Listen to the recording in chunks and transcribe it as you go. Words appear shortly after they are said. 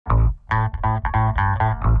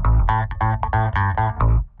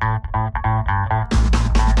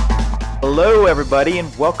Hello, everybody,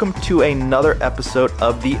 and welcome to another episode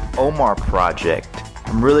of the Omar Project.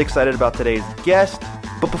 I'm really excited about today's guest,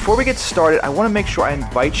 but before we get started, I want to make sure I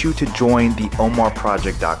invite you to join the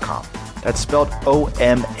omarproject.com. That's spelled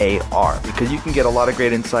O-M-A-R, because you can get a lot of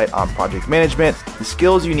great insight on project management, the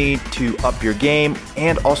skills you need to up your game,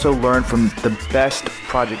 and also learn from the best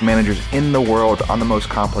project managers in the world on the most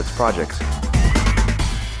complex projects.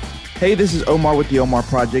 Hey, this is Omar with the Omar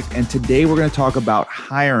Project, and today we're going to talk about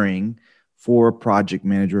hiring for a project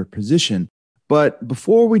manager position. But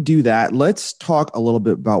before we do that, let's talk a little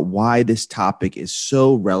bit about why this topic is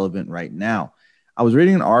so relevant right now. I was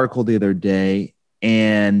reading an article the other day,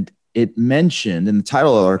 and it mentioned, and the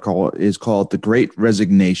title of the article is called The Great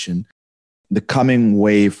Resignation, the Coming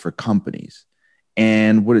Wave for Companies.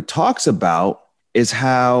 And what it talks about is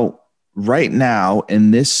how right now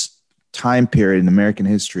in this time period in American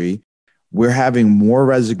history, we're having more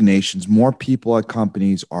resignations, more people at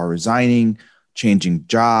companies are resigning, changing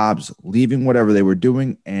jobs, leaving whatever they were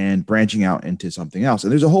doing and branching out into something else.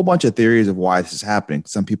 And there's a whole bunch of theories of why this is happening.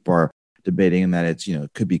 Some people are debating that it's,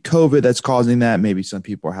 it could be COVID that's causing that. Maybe some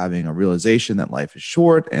people are having a realization that life is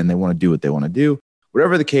short and they want to do what they want to do.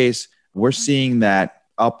 Whatever the case, we're seeing that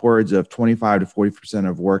upwards of 25 to 40%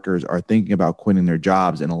 of workers are thinking about quitting their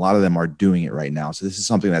jobs, and a lot of them are doing it right now. So this is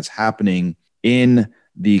something that's happening in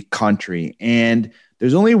the country. And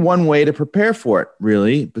there's only one way to prepare for it,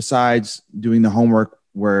 really, besides doing the homework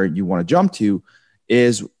where you want to jump to,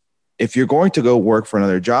 is if you're going to go work for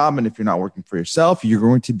another job, and if you're not working for yourself, you're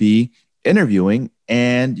going to be interviewing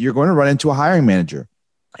and you're going to run into a hiring manager.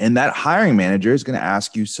 And that hiring manager is going to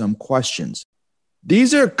ask you some questions.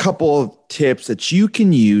 These are a couple of tips that you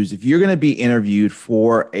can use if you're going to be interviewed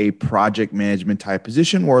for a project management type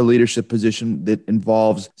position or a leadership position that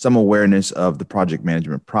involves some awareness of the project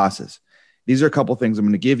management process. These are a couple of things I'm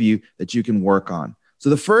going to give you that you can work on.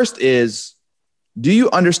 So the first is, do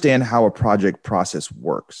you understand how a project process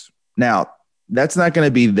works? Now, that's not going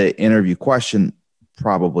to be the interview question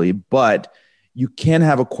probably, but you can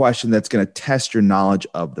have a question that's going to test your knowledge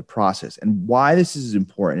of the process. And why this is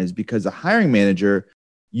important is because the hiring manager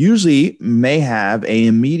usually may have an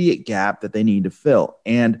immediate gap that they need to fill.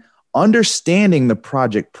 And understanding the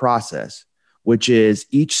project process, which is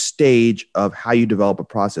each stage of how you develop a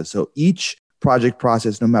process. So each project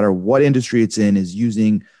process, no matter what industry it's in, is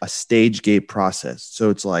using a stage gate process. So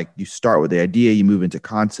it's like you start with the idea, you move into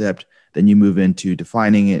concept, then you move into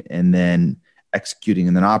defining it, and then executing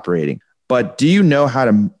and then operating. But do you know how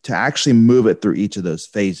to actually move it through each of those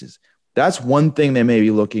phases? That's one thing they may be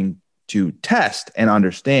looking to test and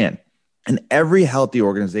understand. And every healthy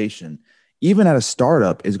organization, even at a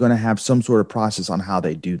startup, is going to have some sort of process on how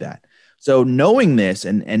they do that. So knowing this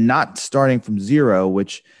and not starting from zero,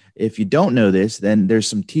 which if you don't know this, then there's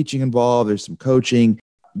some teaching involved, there's some coaching.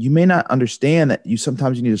 You may not understand that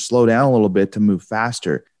sometimes you need to slow down a little bit to move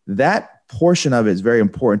faster. That portion of it is very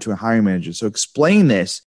important to a hiring manager. So explain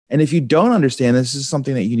this. And if you don't understand, this is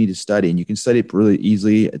something that you need to study, and you can study it really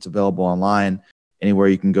easily. It's available online, anywhere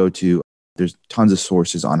you can go to. There's tons of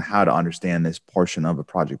sources on how to understand this portion of a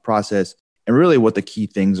project process and really what the key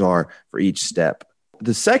things are for each step.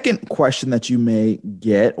 The second question that you may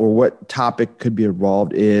get, or what topic could be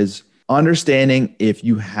involved, is understanding if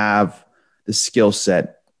you have the skill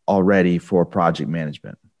set already for project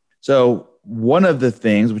management. So one of the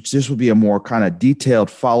things, which this would be a more kind of detailed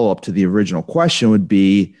follow-up to the original question, would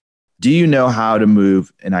be, do you know how to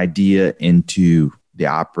move an idea into the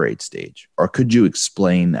operate stage? Or could you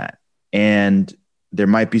explain that? And there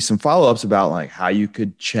might be some follow-ups about like how you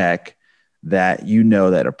could check that you know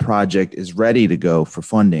that a project is ready to go for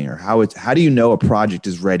funding, or how do you know a project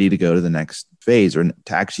is ready to go to the next phase or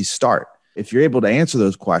to actually start? If you're able to answer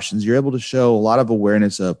those questions, you're able to show a lot of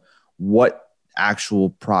awareness of what actual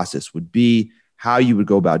process would be, how you would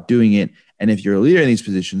go about doing it. And if you're a leader in these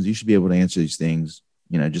positions, you should be able to answer these things,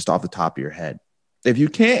 just off the top of your head. If you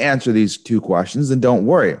can't answer these two questions, then don't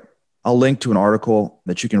worry. I'll link to an article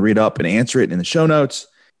that you can read up and answer it in the show notes.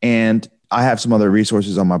 And I have some other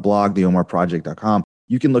resources on my blog, theomarproject.com.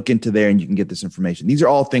 You can look into there and you can get this information. These are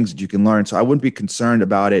all things that you can learn. So I wouldn't be concerned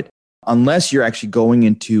about it unless you're actually going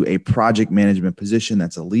into a project management position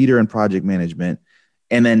that's a leader in project management.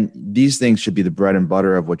 And then these things should be the bread and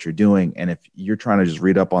butter of what you're doing. And if you're trying to just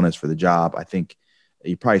read up on this for the job, I think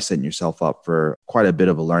you're probably setting yourself up for quite a bit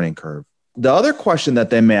of a learning curve. The other question that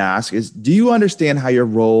they may ask is, do you understand how your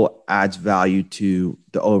role adds value to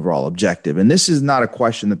the overall objective? And this is not a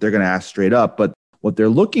question that they're going to ask straight up, but what they're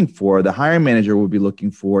looking for, the hiring manager would be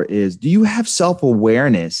looking for, is, do you have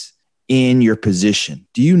self-awareness in your position?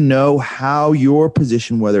 Do you know how your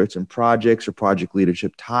position, whether it's in projects or project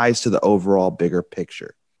leadership, ties to the overall bigger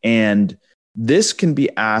picture? And this can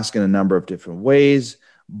be asked in a number of different ways,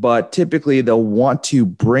 but typically they'll want to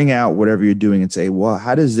bring out whatever you're doing and say, well,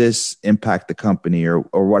 how does this impact the company, or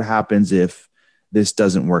what happens if this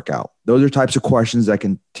doesn't work out? Those are types of questions that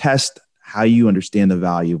can test how you understand the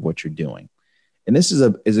value of what you're doing. And this is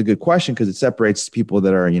a good question because it separates people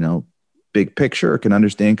that are, big picture or can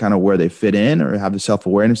understand kind of where they fit in or have the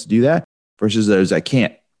self-awareness to do that versus those that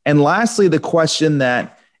can't. And lastly, the question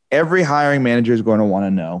that every hiring manager is going to want to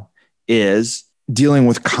know is dealing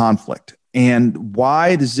with conflict. And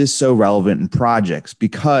why is this so relevant in projects?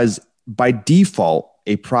 Because by default,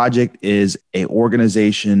 a project is an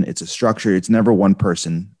organization, it's a structure, it's never one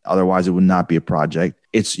person. Otherwise, it would not be a project.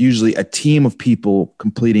 It's usually a team of people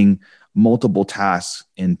completing multiple tasks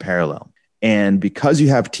in parallel. And because you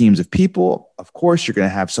have teams of people, of course, you're going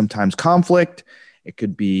to have sometimes conflict. It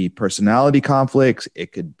could be personality conflicts.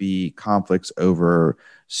 It could be conflicts over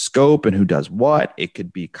scope and who does what. It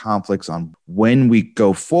could be conflicts on when we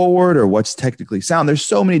go forward or what's technically sound. There's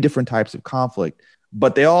so many different types of conflict,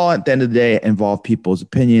 but they all at the end of the day involve people's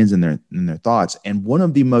opinions and their thoughts. And one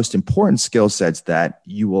of the most important skill sets that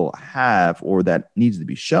you will have or that needs to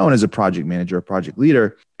be shown as a project manager or project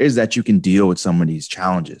leader is that you can deal with some of these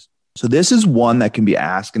challenges. So this is one that can be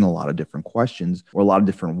asked in a lot of different questions or a lot of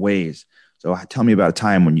different ways. So tell me about a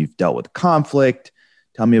time when you've dealt with conflict.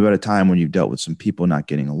 Tell me about a time when you've dealt with some people not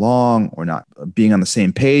getting along or not being on the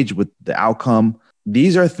same page with the outcome.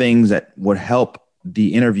 These are things that would help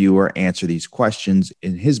the interviewer answer these questions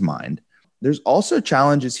in his mind. There's also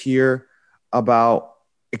challenges here about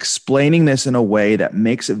explaining this in a way that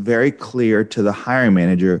makes it very clear to the hiring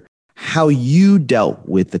manager how you dealt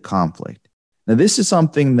with the conflict. Now, this is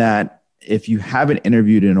something that if you haven't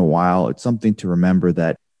interviewed in a while, it's something to remember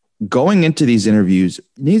that going into these interviews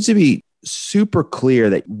needs to be super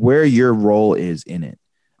clear that where your role is in it.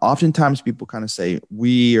 Oftentimes people kind of say,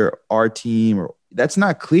 we or our team, or that's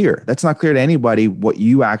not clear. That's not clear to anybody what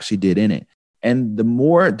you actually did in it. And the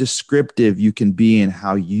more descriptive you can be in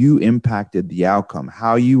how you impacted the outcome,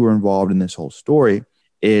 how you were involved in this whole story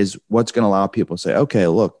is what's going to allow people to say, okay,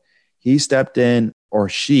 look, he stepped in or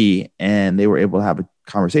she, and they were able to have a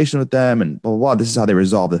conversation with them and blah, blah, blah. This is how they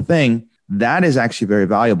resolve the thing. That is actually very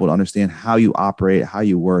valuable to understand how you operate, how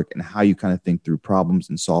you work, and how you kind of think through problems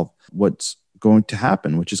and solve what's going to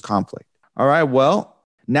happen, which is conflict. All right. Well,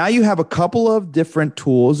 now you have a couple of different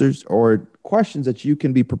tools or questions that you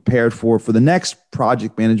can be prepared for the next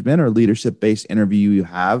project management or leadership-based interview you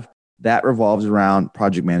have that revolves around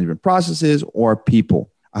project management processes or people.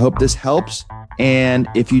 I hope this helps. And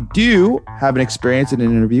if you do have an experience in an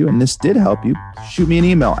interview and this did help you, shoot me an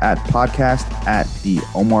email at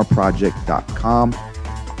podcast@theomarproject.com.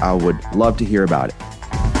 I would love to hear about it.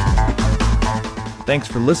 Thanks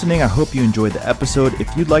for listening. I hope you enjoyed the episode.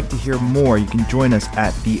 If you'd like to hear more, you can join us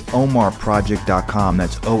at theomarproject.com.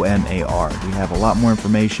 That's OMAR. We have a lot more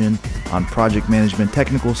information on project management,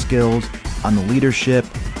 technical skills, on the leadership,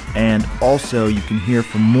 and also you can hear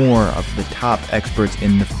from more of the top experts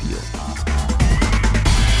in the field.